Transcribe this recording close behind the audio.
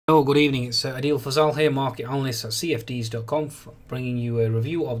Hello, good evening. It's Adil Fazal here, market analyst at CFDs.com, bringing you a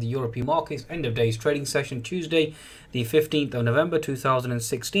review of the European markets end of days trading session Tuesday, the 15th of November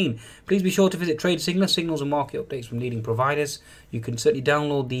 2016. Please be sure to visit Trade Signals and market updates from leading providers. You can certainly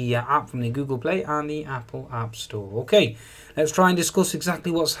download the app from the Google Play and the Apple App Store. Okay, let's try and discuss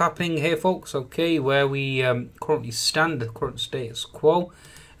exactly what's happening here, folks. Okay, where we currently stand, the current status quo.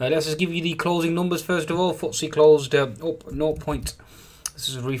 Let's just give you the closing numbers first of all. FTSE closed up 0.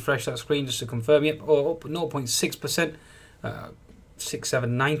 Let's just refresh that screen just to confirm. Yep, up 0.6%,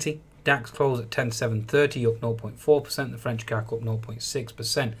 6790. DAX closed at 10730, up 0.4%. The French CAC up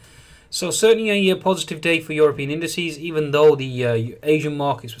 0.6%. So certainly a positive day for European indices, even though the Asian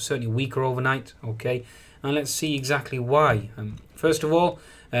markets were certainly weaker overnight. Okay, and let's see exactly why. First of all,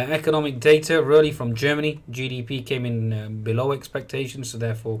 economic data really from Germany. GDP came in below expectations, so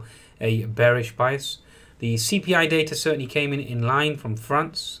therefore a bearish bias. The CPI data certainly came in line from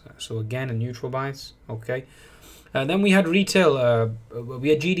France, so again a neutral bias. Okay, then we had retail. We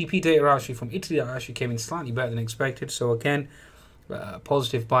had GDP data actually from Italy that actually came in slightly better than expected. So again,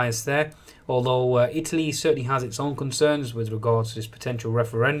 positive bias there. Although Italy certainly has its own concerns with regards to this potential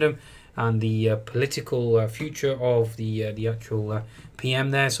referendum and the political future of the actual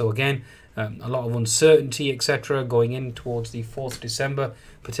PM there. So again, a lot of uncertainty, etc., going in towards the 4th of December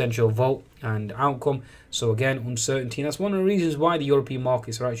potential vote and outcome. So again, uncertainty. And that's one of the reasons why the European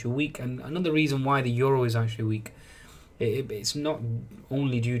markets are actually weak, and another reason why the euro is actually weak. It's not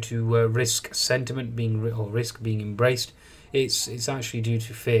only due to risk sentiment or risk being embraced. It's actually due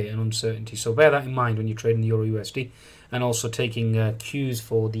to fear and uncertainty. So bear that in mind when you're trading the euro USD, and also taking cues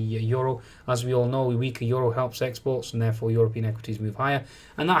for the euro. As we all know, a weaker euro helps exports, and therefore European equities move higher.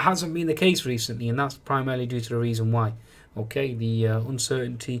 And that hasn't been the case recently, and that's primarily due to the reason why. Okay, the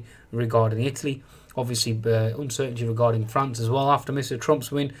uncertainty regarding Italy, obviously uncertainty regarding France as well. After Mr.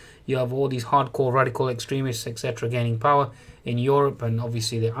 Trump's win, you have all these hardcore radical extremists, etc., gaining power in Europe, and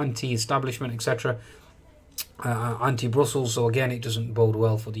obviously the anti-establishment, etc., anti-Brussels. So again, it doesn't bode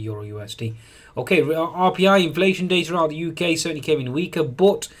well for the euro USD. Okay, RPI inflation data out of the UK certainly came in weaker,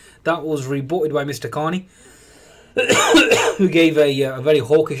 but that was rebutted by Mr. Carney, who gave a very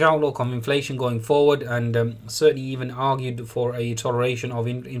hawkish outlook on inflation going forward, and certainly even argued for a toleration of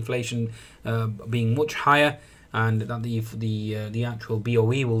inflation being much higher, and that the actual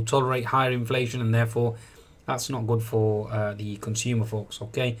BOE will tolerate higher inflation, and therefore that's not good for the consumer, folks.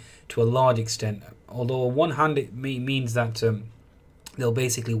 Okay, to a large extent. Although on one hand it means that they'll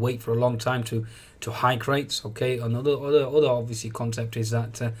basically wait for a long time to hike rates. Okay, another obviously concept is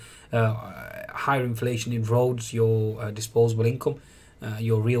that higher inflation erodes your disposable income,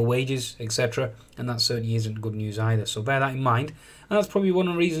 your real wages, etc., and that certainly isn't good news either. So bear that in mind, and that's probably one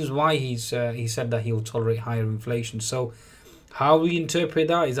of the reasons why he said that he will tolerate higher inflation. So how we interpret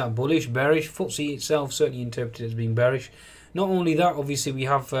that, is that bullish, bearish? FTSE itself certainly interpreted as being bearish. Not only that, obviously we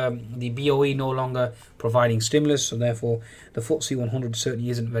have the BOE no longer providing stimulus, so therefore the FTSE 100 certainly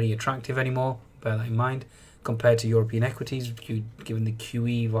isn't very attractive anymore. Bear that in mind compared to European equities, given the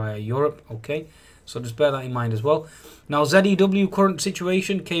QE via Europe. Okay, so just bear that in mind as well. Now ZEW current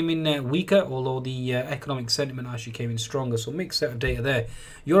situation came in weaker, although the economic sentiment actually came in stronger. So mixed set of data there.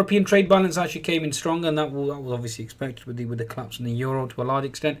 European trade balance actually came in stronger, and that was obviously expected with the collapse in the euro to a large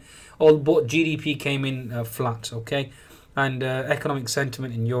extent. But GDP came in flat. Okay. And economic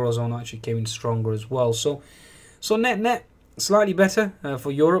sentiment in Eurozone actually came in stronger as well. So net slightly better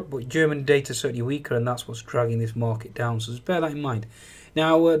for Europe, but German data certainly weaker, and that's what's dragging this market down. So just bear that in mind.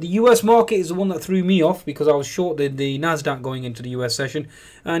 Now the US market is the one that threw me off, because I was short the Nasdaq going into the US session,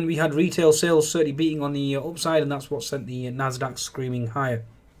 and we had retail sales certainly beating on the upside, and that's what sent the Nasdaq screaming higher.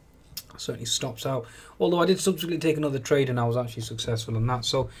 Certainly stops out, although I did subsequently take another trade and I was actually successful in that.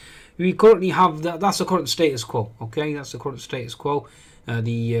 So we currently have that's the current status quo. Okay, that's the current status quo.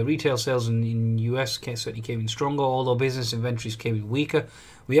 The retail sales in US certainly came in stronger, although business inventories came in weaker.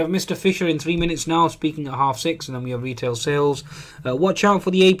 We have Mr. Fisher in 3 minutes now, speaking at 6:30, and then we have retail sales. Watch out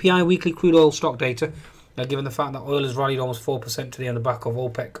for the API weekly crude oil stock data, given the fact that oil has rallied almost 4% today on the back of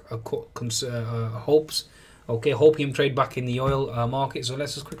OPEC hopes. Okay, hopium trade back in the oil market. So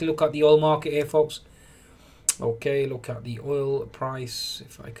let's just quickly look at the oil market here, folks. Okay, look at the oil price,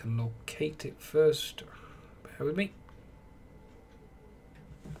 if I can locate it first. Bear with me.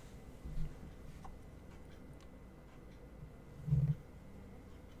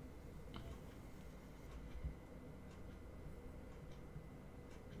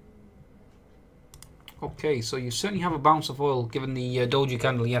 Okay, so you certainly have a bounce of oil given the doji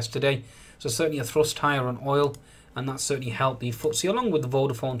candle yesterday. So certainly a thrust higher on oil, and that certainly helped the FTSE, along with the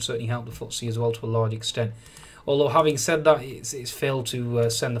Vodafone, certainly helped the FTSE as well to a large extent. Although having said that, it's failed to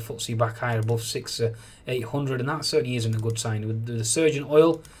send the FTSE back higher above 6,800, and that certainly isn't a good sign. With the surge in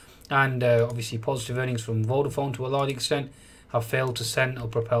oil and obviously positive earnings from Vodafone to a large extent have failed to send or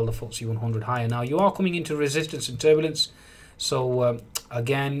propel the FTSE 100 higher. Now you are coming into resistance and turbulence, so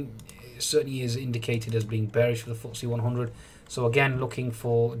again, it certainly is indicated as being bearish for the FTSE 100. So again, looking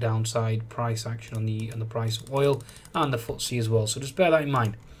for downside price action on the price of oil and the FTSE as well. So just bear that in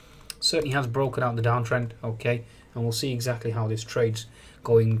mind. Certainly has broken out the downtrend, okay, and we'll see exactly how this trades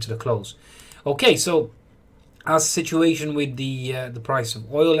going to the close. Okay, so as situation with the price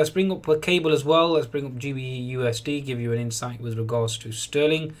of oil, let's bring up a cable as well. Let's bring up GBP/USD, give you an insight with regards to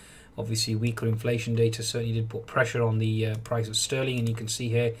sterling. Obviously, weaker inflation data certainly did put pressure on the price of sterling, and you can see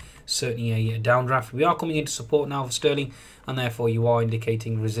here certainly a downdraft. We are coming into support now for sterling, and therefore you are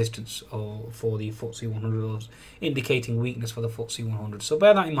indicating resistance for the FTSE 100, indicating weakness for the FTSE 100. So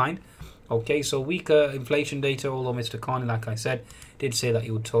bear that in mind. Okay, so weaker inflation data, although Mr. Carney, like I said, did say that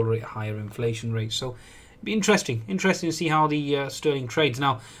he would tolerate higher inflation rates. So be interesting to see how the sterling trades.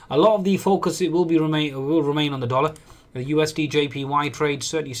 Now, a lot of the focus will remain on the dollar. The USD JPY trade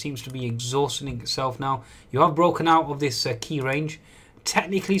certainly seems to be exhausting itself now. You have broken out of this key range.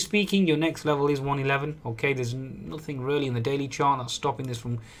 Technically speaking, your next level is 111. Okay, there's nothing really in the daily chart that's stopping this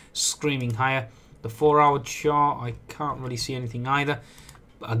from screaming higher. The 4-hour chart, I can't really see anything either.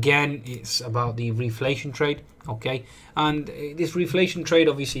 Again, it's about the reflation trade, okay, and this reflation trade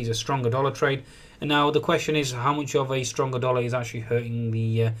obviously is a stronger dollar trade. And now the question is, how much of a stronger dollar is actually hurting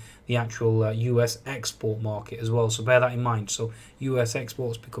the actual US export market as well? So bear that in mind. So US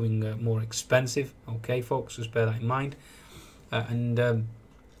exports becoming more expensive, okay, folks, just bear that in mind. And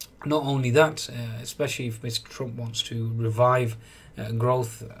not only that, especially if Mr. Trump wants to revive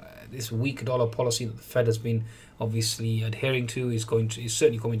growth, this weak dollar policy that the Fed has been obviously adhering to is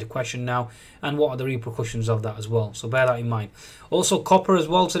certainly coming into question now, and what are the repercussions of that as well. So bear that in mind. Also, copper as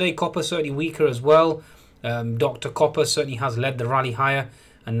well today. Copper certainly weaker as well. Dr. Copper certainly has led the rally higher,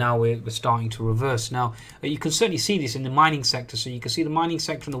 and now we're starting to reverse. Now you can certainly see this in the mining sector. So you can see the mining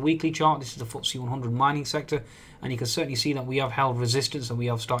sector in the weekly chart. This is the FTSE 100 mining sector, and you can certainly see that we have held resistance and we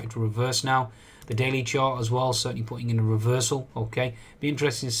have started to reverse now. The daily chart as well, certainly putting in a reversal. Okay, be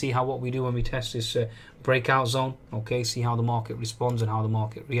interesting to see what we do when we test this breakout zone. Okay, see how the market responds and how the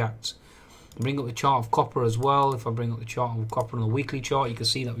market reacts. Bring up the chart of copper as well. If I bring up the chart of copper on the weekly chart, you can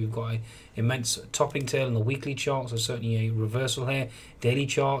see that we've got an immense topping tail in the weekly chart, so certainly a reversal here. Daily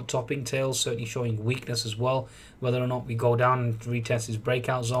chart, topping tail, certainly showing weakness as well. Whether or not we go down and retest this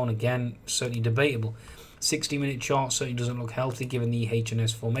breakout zone, again, certainly debatable. 60-minute chart certainly doesn't look healthy given the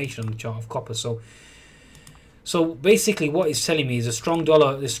H&S formation on the chart of copper. So basically what it's telling me is this strong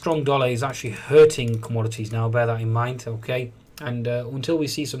dollar is actually hurting commodities now. Bear that in mind, okay? And until we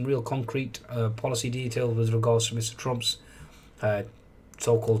see some real concrete policy details with regards to Mr. Trump's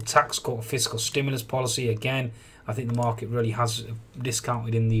so-called tax cut or fiscal stimulus policy, again, I think the market really has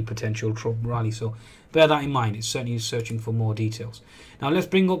discounted in the potential Trump rally. So bear that in mind. It's certainly searching for more details. Now let's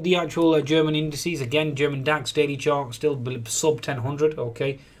bring up the actual German indices. Again, German DAX daily chart still sub 1000.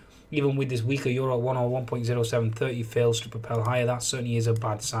 Okay, even with this weaker euro at 101.0730 fails to propel higher. That certainly is a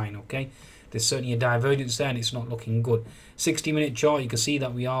bad sign. Okay, there's certainly a divergence there and it's not looking good. 60-minute chart, you can see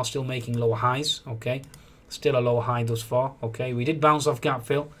that we are still making lower highs. Okay, still a lower high thus far. Okay, we did bounce off gap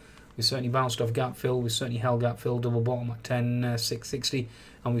fill. We certainly bounced off gap fill. We certainly held gap fill double bottom at 10,660,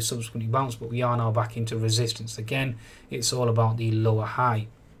 and we subsequently bounced, but we are now back into resistance again. It's all about the lower high.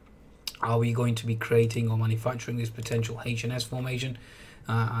 Are we going to be creating or manufacturing this potential H&S formation?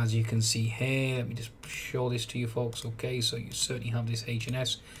 As you can see here, let me just show this to you folks. Okay, so you certainly have this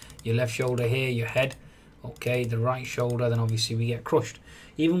H&S. Your left shoulder here, your head. Okay, the right shoulder, then obviously we get crushed.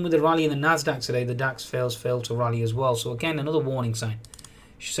 Even with the rally in the Nasdaq today, the DAX failed to rally as well. So again, another warning sign.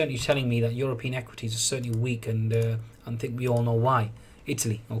 She's certainly telling me that European equities are certainly weak, and I think we all know why.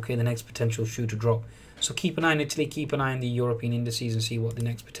 Italy, okay, the next potential shoe to drop. So keep an eye on Italy, keep an eye on the European indices and see what the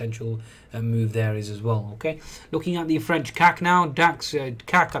next potential move there is as well, okay? Looking at the French CAC now, DAX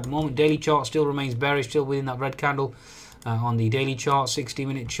CAC at the moment, daily chart still remains bearish, still within that red candle. On the daily chart,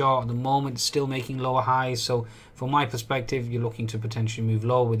 60-minute chart at the moment, still making lower highs. So from my perspective, you're looking to potentially move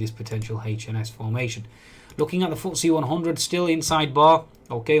lower with this potential H&S formation. Looking at the FTSE 100, still inside bar.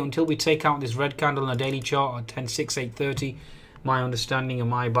 Okay, until we take out this red candle on a daily chart at 10.6830, my understanding and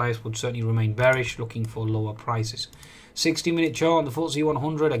my bias would certainly remain bearish, looking for lower prices. 60-minute chart on the FTSE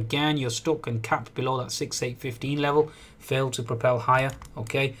 100, again, you're stuck and capped below that 6.815 level, failed to propel higher.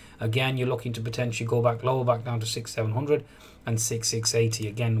 Okay, again, you're looking to potentially go back lower, back down to 6.700 and 6.680.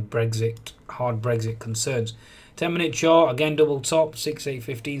 Again, Brexit, hard Brexit concerns. 10-minute chart, again, double top,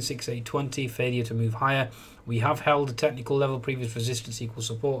 6.815, 6.820, failure to move higher. We have held the technical level, previous resistance equals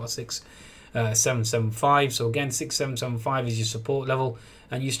support at 6775. So again, 6775 is your support level,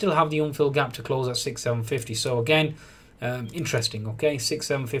 and you still have the unfilled gap to close at 6750. So again, interesting. Okay,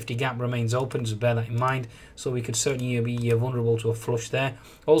 6750 gap remains open, so bear that in mind. So we could certainly be vulnerable to a flush there.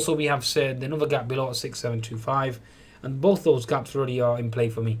 Also, we have said another gap below at 6725, and both those gaps already are in play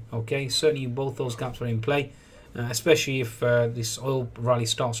for me. Okay, certainly both those gaps are in play, especially if this oil rally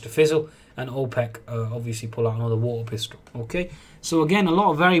starts to fizzle and OPEC obviously pull out another water pistol. Okay, so again, a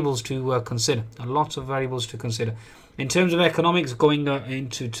lot of variables to consider. A lot of variables to consider. In terms of economics, going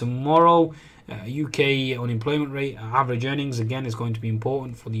into tomorrow, UK unemployment rate, average earnings, again, is going to be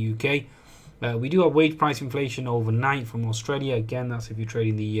important for the UK. We do have wage price inflation overnight from Australia. Again, that's if you're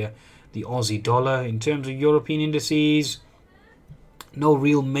trading the Aussie dollar. In terms of European indices, no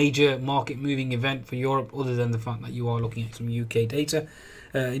real major market moving event for Europe other than the fact that you are looking at some UK data.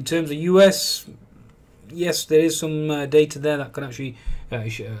 In terms of US, yes, there is some data there that can actually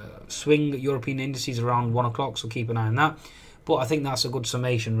swing European indices around 1 o'clock, so keep an eye on that. But I think that's a good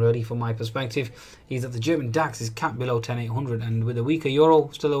summation, really, from my perspective, is that the German DAX is capped below 10,800, and with a weaker euro,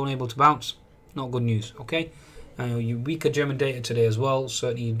 still unable to bounce. Not good news, okay? Weaker German data today as well,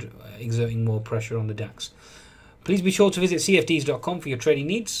 certainly exerting more pressure on the DAX. Please be sure to visit cfds.com for your trading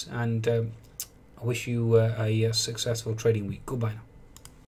needs, and I wish you a successful trading week. Goodbye now.